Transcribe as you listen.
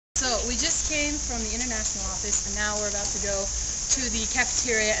we just came from the international office, and now we're about to go to the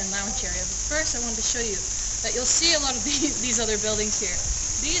cafeteria and lounge area. But first, I wanted to show you that you'll see a lot of these other buildings here.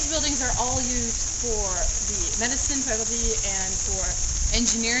 These buildings are all used for the medicine faculty and for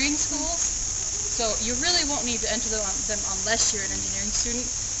engineering schools. So you really won't need to enter them unless you're an engineering student.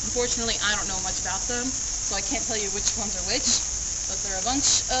 Unfortunately, I don't know much about them, so I can't tell you which ones are which. But there are a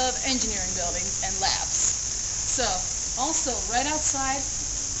bunch of engineering buildings and labs. So, also, right outside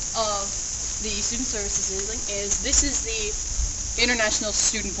of the Student Services building this is the International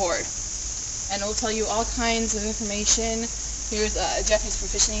Student Board. And it will tell you all kinds of information. Here's a Japanese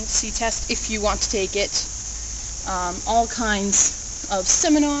proficiency test if you want to take it. All kinds of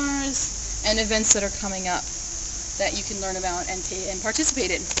seminars and events that are coming up that you can learn about and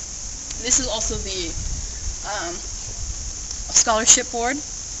participate in. This is also the scholarship board,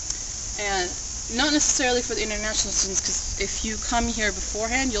 and not necessarily for the international students, because if you come here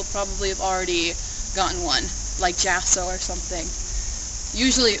beforehand, you'll probably have already gotten one, like JASO or something.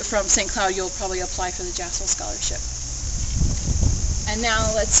 Usually from St. Cloud, you'll probably apply for the JASO scholarship. And now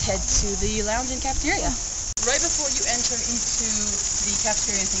let's head to the lounge and cafeteria. Right before you enter into the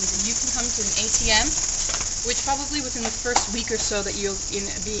cafeteria and things, you can come to an ATM, which probably within the first week or so that you'll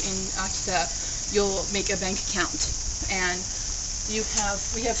be in Akita, you'll make a bank account. And we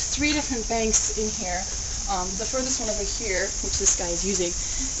have 3 different banks in here. The furthest one over here, which this guy is using,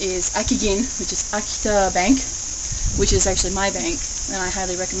 is Akigin, which is Akita Bank, which is actually my bank, and I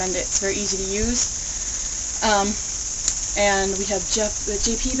highly recommend it. It's very easy to use. And we have the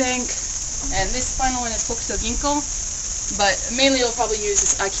JP Bank, and this final one is Hokuto Ginko, but mainly you'll probably use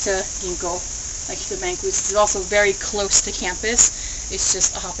this Akita Ginko, Akita Bank, which is also very close to campus. It's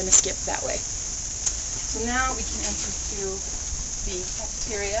just a hop and a skip that way. So now we can enter to the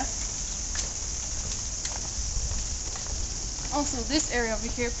cafeteria. Also, this area over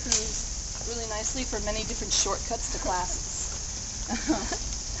here proves really nicely for many different shortcuts to classes.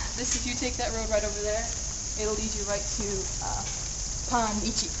 If you take that road right over there, it'll lead you right to Pan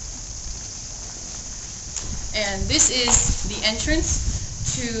Ichi. And this is the entrance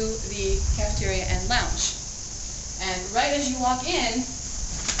to the cafeteria and lounge. And right as you walk in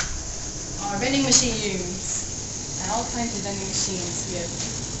are vending machines, and all kinds of vending machines. We have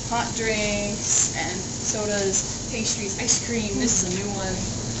hot drinks and sodas, pastries, ice cream. This is a new one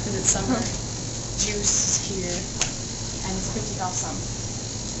because it's summer. Juice here, and it's pretty awesome.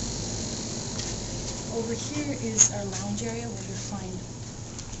 Over here is our lounge area where you'll find,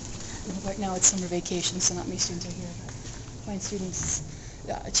 right now it's summer vacation, so not many students are here, but find students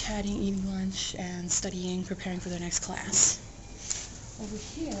chatting, eating lunch, and studying, preparing for their next class. Over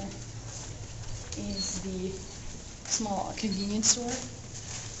here is the small convenience store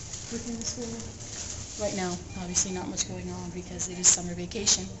within the school. Right now, obviously not much going on because it is summer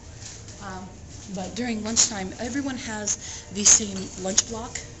vacation. But during lunchtime, everyone has the same lunch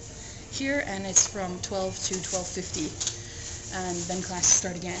block here, and it's from 12 to 12:50, and then classes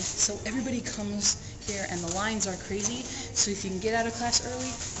start again. So everybody comes here, and the lines are crazy, so if you can get out of class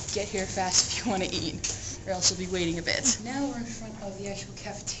early, get here fast if you want to eat, or else you'll be waiting a bit. Now we're in front of the actual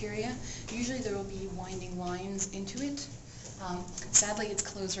cafeteria. Usually there will be winding lines into it. Sadly, it's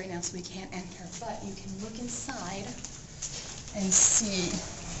closed right now, so we can't enter, but you can look inside and see.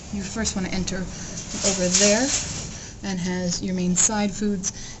 You first want to enter over there, and has your main side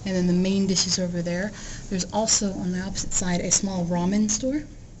foods, and then the main dishes over there. There's also on the opposite side a small ramen store,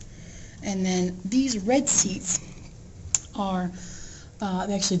 and then these red seats are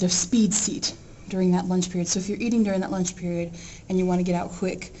actually they're speed seat during that lunch period. So if you're eating during that lunch period and you want to get out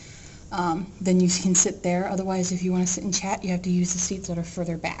quick, then you can sit there. Otherwise, if you want to sit and chat, you have to use the seats that are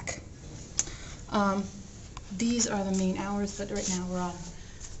further back. These are the main hours, but right now we're on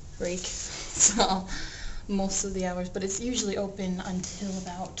break, so most of the hours, but it's usually open until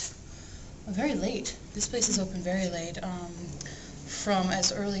about very late. This place is open very late, from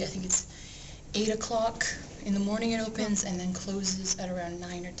as early, I think it's 8 o'clock in the morning it opens, and then closes at around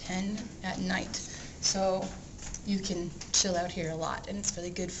 9 or 10 at night. So you can chill out here a lot, and it's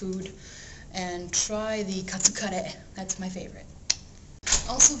really good food. And try the katsukare, that's my favorite.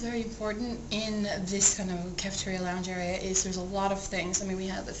 Also very important in this kind of cafeteria lounge area is there's a lot of things. I mean, we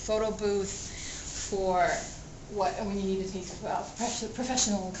have a photo booth for when you need to take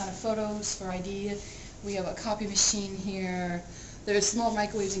professional kind of photos for ID. We have a copy machine here. There's small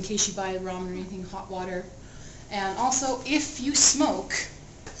microwaves in case you buy ramen or anything, hot water. And also, if you smoke,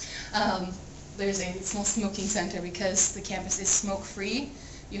 there's a small smoking center because the campus is smoke-free.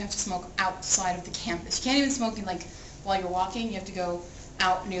 You have to smoke outside of the campus. You can't even smoke while you're walking. You have to go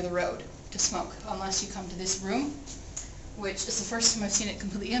out near the road to smoke, unless you come to this room, which is the first time I've seen it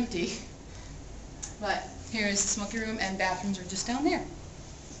completely empty. But here is the smoking room, and bathrooms are just down there.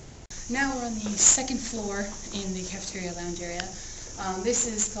 Now we're on the second floor in the cafeteria lounge area. This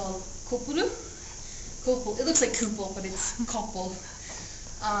is called Kopulu. Kopul. It looks like Kupul, but it's Kopul.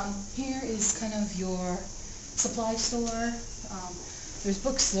 Here is kind of your supply store. There's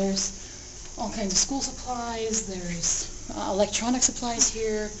books, there's all kinds of school supplies, there's electronic supplies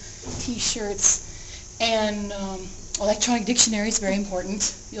here, t-shirts, and electronic dictionaries, very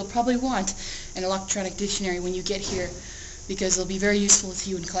important. You'll probably want an electronic dictionary when you get here because it'll be very useful to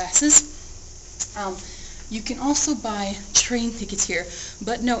you in classes. You can also buy train tickets here,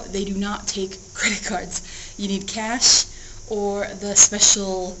 but no, they do not take credit cards. You need cash or the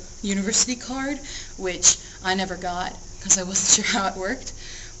special university card, which I never got because I wasn't sure how it worked.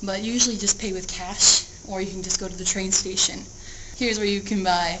 But usually just pay with cash, or you can just go to the train station. Here's where you can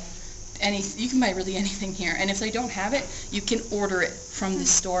buy really anything here, and if they don't have it, you can order it from the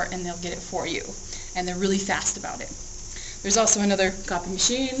store and they'll get it for you, and they're really fast about it. There's also another copy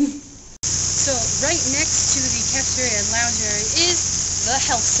machine. So right next to the cafeteria and lounge area is the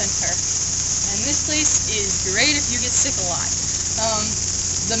health center, and this place is great if you get sick a lot.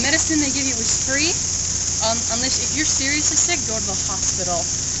 The medicine they give you is free, unless if you're seriously sick, go to the hospital,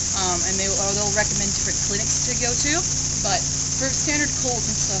 and they'll recommend different clinics to go to. But for standard colds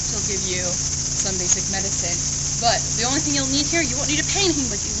and stuff, they'll give you some basic medicine. But the only thing you'll need here, you won't need to pay anything,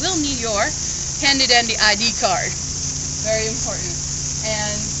 but you will need your handy-dandy ID card. Very important.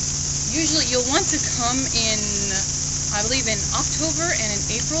 And usually you'll want to come in, I believe in October and in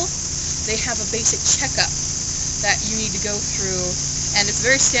April, they have a basic checkup that you need to go through. And it's a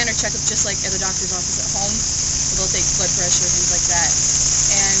very standard checkup, just like at the doctor's office at home. They'll take blood pressure, things like that.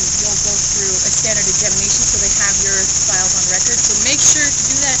 And you'll go through a standard examination, so they have your files on record. So make sure to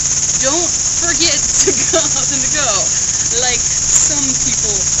do that. Don't forget to go, like some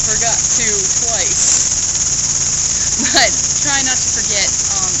people forgot to twice. But try not to forget.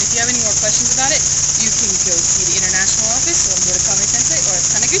 If you have any more questions about it, you can go see the international office, or Murakami Sensei, or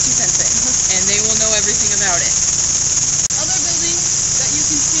Taniguchi Sensei, and they will know everything about it. Other buildings that you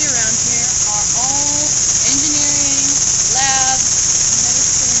can see around here are all engineering, labs,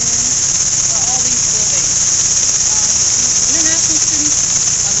 medicine, all these buildings. International students,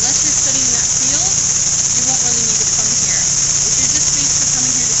 unless you're studying that field, you won't really need to come here. If you're just basically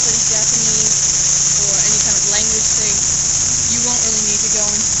coming here to study Japanese or any kind of language thing, you won't really need to go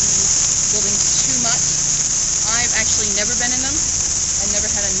into these buildings too much. I've actually never been in them. I never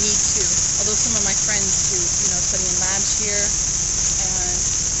had a need to, although some of my friends do, study in labs here. And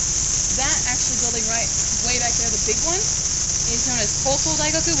that actually building right way back there, the big one, is known as Koso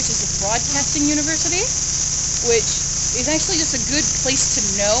Daigaku, which is a broadcasting university, which is actually just a good place to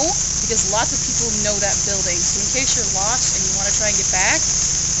know because lots of people know that building. So in case you're lost and you want to try and get back,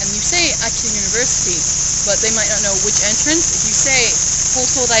 and you say Akita University, but they might not know which entrance, if you say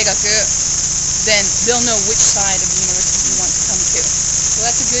Koso Daigaku, then they'll know which side of the university you want to come to. So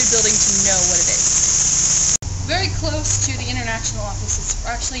that's a good building to know what it is. Very close to the international office. It's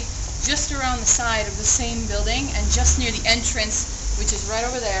actually just around the side of the same building and just near the entrance, which is right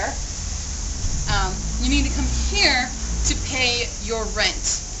over there. You need to come here to pay your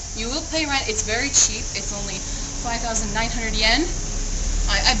rent. You will pay rent. It's very cheap. It's only 5,900 yen.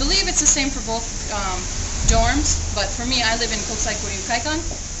 I believe it's the same for both dorms, but for me, I live in Kokusai Koryu Kaikan,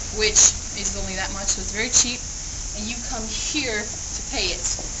 which is only that much, so it's very cheap. And you come here to pay it.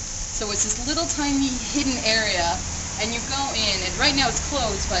 So it's this little tiny hidden area, and you go in, and right now it's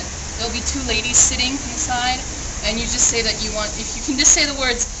closed, but there'll be two ladies sitting on the side, and you just say that you want, if you can just say the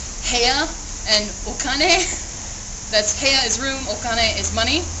words heya and okane, that's heya is room, okane is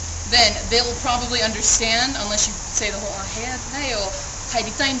money, then they'll probably understand, unless you say the whole heya tayo,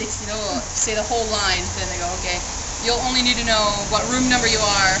 kairitai desu kedo, say the whole line, then they go, okay. You'll only need to know what room number you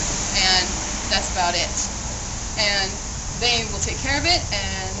are, and that's about it. And they will take care of it,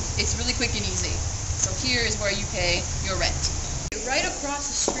 and it's really quick and easy. So here is where you pay your rent. Right across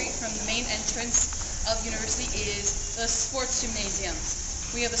the street from the main entrance of the university is the sports gymnasiums.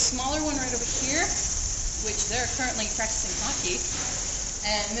 We have a smaller one right over here, which they're currently practicing hockey.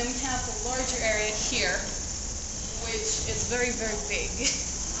 And then we have the larger area here, which is very, very big.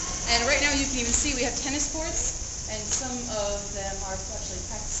 And right now you can even see we have tennis courts, and some of them are actually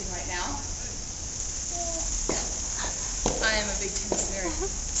practicing right now. I am a big tennis nerd.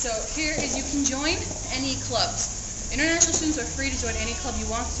 So here is, you can join any clubs. International students are free to join any club you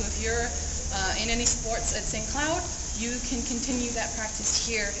want. So if you're in any sports at St. Cloud, you can continue that practice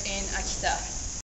here in Akita.